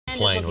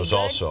plane was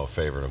also a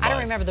favorite of mine. I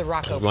don't remember the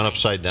Rocco It went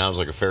upside down. It was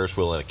like a Ferris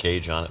wheel and a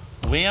cage on it.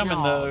 Liam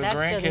and the that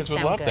grandkids doesn't would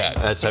sound love good. that.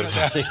 That's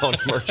the only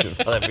merchant.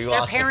 That'd be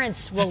Their awesome.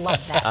 parents will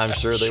love that. I'm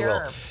sure they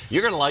will.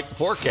 You're going to like the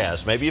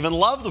forecast, maybe even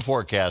love the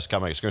forecast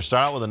coming. It's going to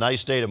start out with a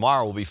nice day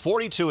tomorrow. We'll be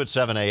 42 at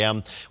 7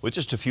 a.m. with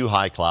just a few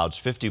high clouds,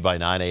 50 by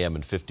 9 a.m.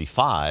 and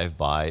 55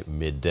 by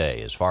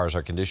midday. As far as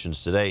our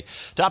conditions today,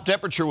 top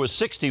temperature was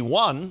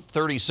 61,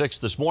 36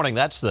 this morning.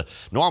 That's the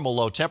normal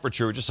low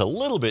temperature, just a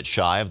little bit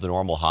shy of the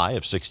normal high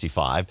of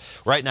 65.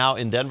 Right now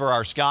in Denver,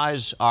 our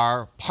skies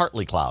are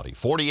partly cloudy,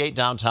 48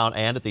 downtown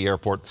and at the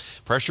airport.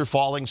 Pressure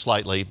falling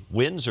slightly.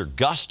 Winds are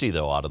gusty,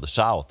 though, out of the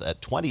south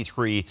at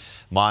 23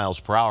 miles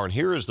per hour. And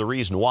here is the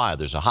reason why.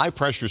 There's a high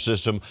pressure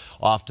system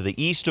off to the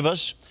east of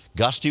us.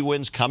 Gusty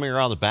winds coming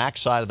around the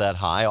backside of that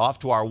high. Off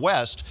to our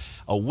west,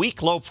 a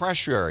weak low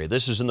pressure area.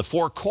 This is in the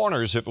Four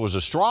Corners. If it was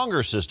a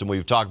stronger system,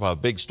 we've talked about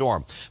a big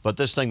storm. But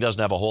this thing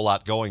doesn't have a whole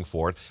lot going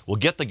for it. We'll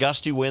get the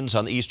gusty winds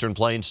on the eastern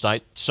plains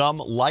tonight. Some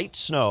light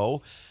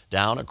snow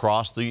down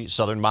across the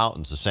southern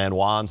mountains, the San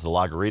Juans, the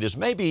La Garritas,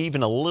 maybe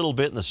even a little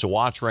bit in the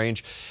Saguache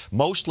Range.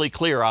 Mostly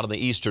clear out on the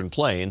eastern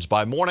plains.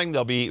 By morning,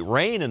 there'll be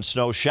rain and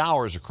snow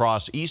showers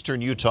across eastern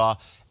Utah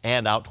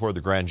and out toward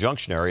the Grand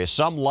Junction area.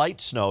 Some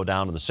light snow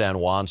down in the San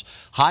Juans,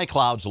 high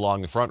clouds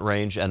along the Front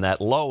Range, and that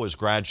low is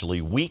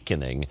gradually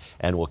weakening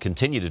and will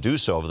continue to do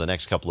so over the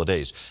next couple of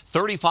days.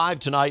 35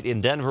 tonight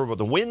in Denver, but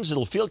the winds,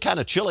 it'll feel kind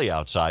of chilly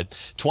outside.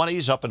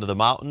 20s up into the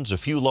mountains, a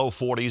few low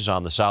 40s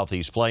on the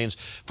southeast plains.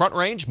 Front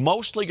Range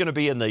mostly going to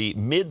be in the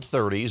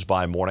mid-30s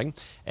by morning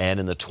and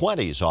in the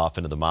 20s off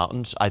into the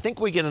mountains. I think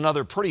we get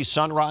another pretty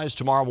sunrise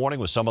tomorrow morning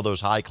with some of those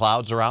high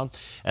clouds around.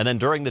 And then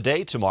during the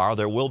day tomorrow,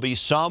 there will be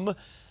some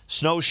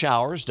snow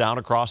showers down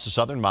across the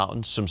southern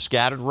mountains, some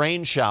scattered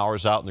rain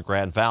showers out in the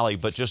Grand Valley,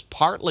 but just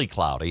partly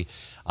cloudy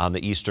on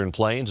the eastern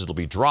plains. It'll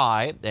be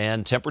dry,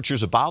 and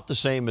temperatures about the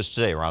same as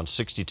today, around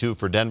 62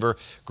 for Denver,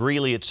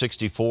 Greeley at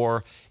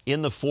 64,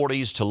 in the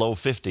 40s to low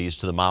 50s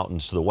to the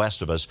mountains to the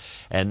west of us,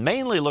 and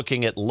mainly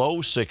looking at low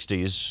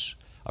 60s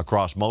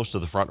across most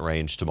of the Front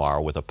Range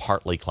tomorrow with a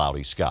partly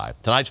cloudy sky.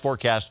 Tonight's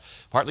forecast,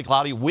 partly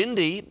cloudy,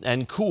 windy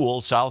and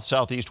cool.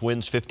 South-southeast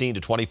winds 15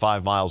 to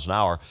 25 miles an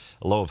hour,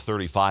 a low of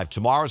 35.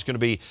 Tomorrow's going to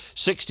be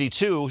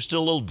 62,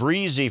 still a little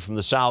breezy from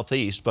the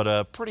southeast, but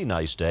a pretty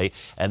nice day.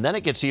 And then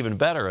it gets even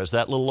better as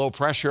that little low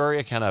pressure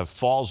area kind of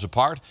falls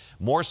apart.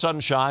 More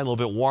sunshine, a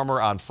little bit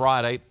warmer on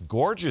Friday.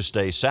 Gorgeous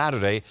day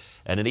Saturday,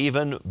 and an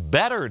even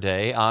better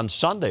day on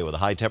Sunday with a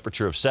high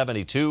temperature of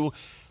 72.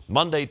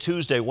 Monday,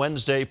 Tuesday,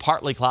 Wednesday,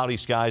 partly cloudy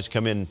skies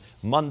come in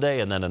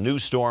Monday, and then a new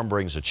storm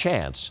brings a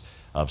chance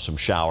of some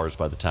showers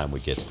by the time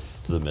we get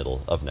to the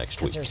middle of next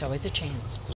week. Because there's always a chance.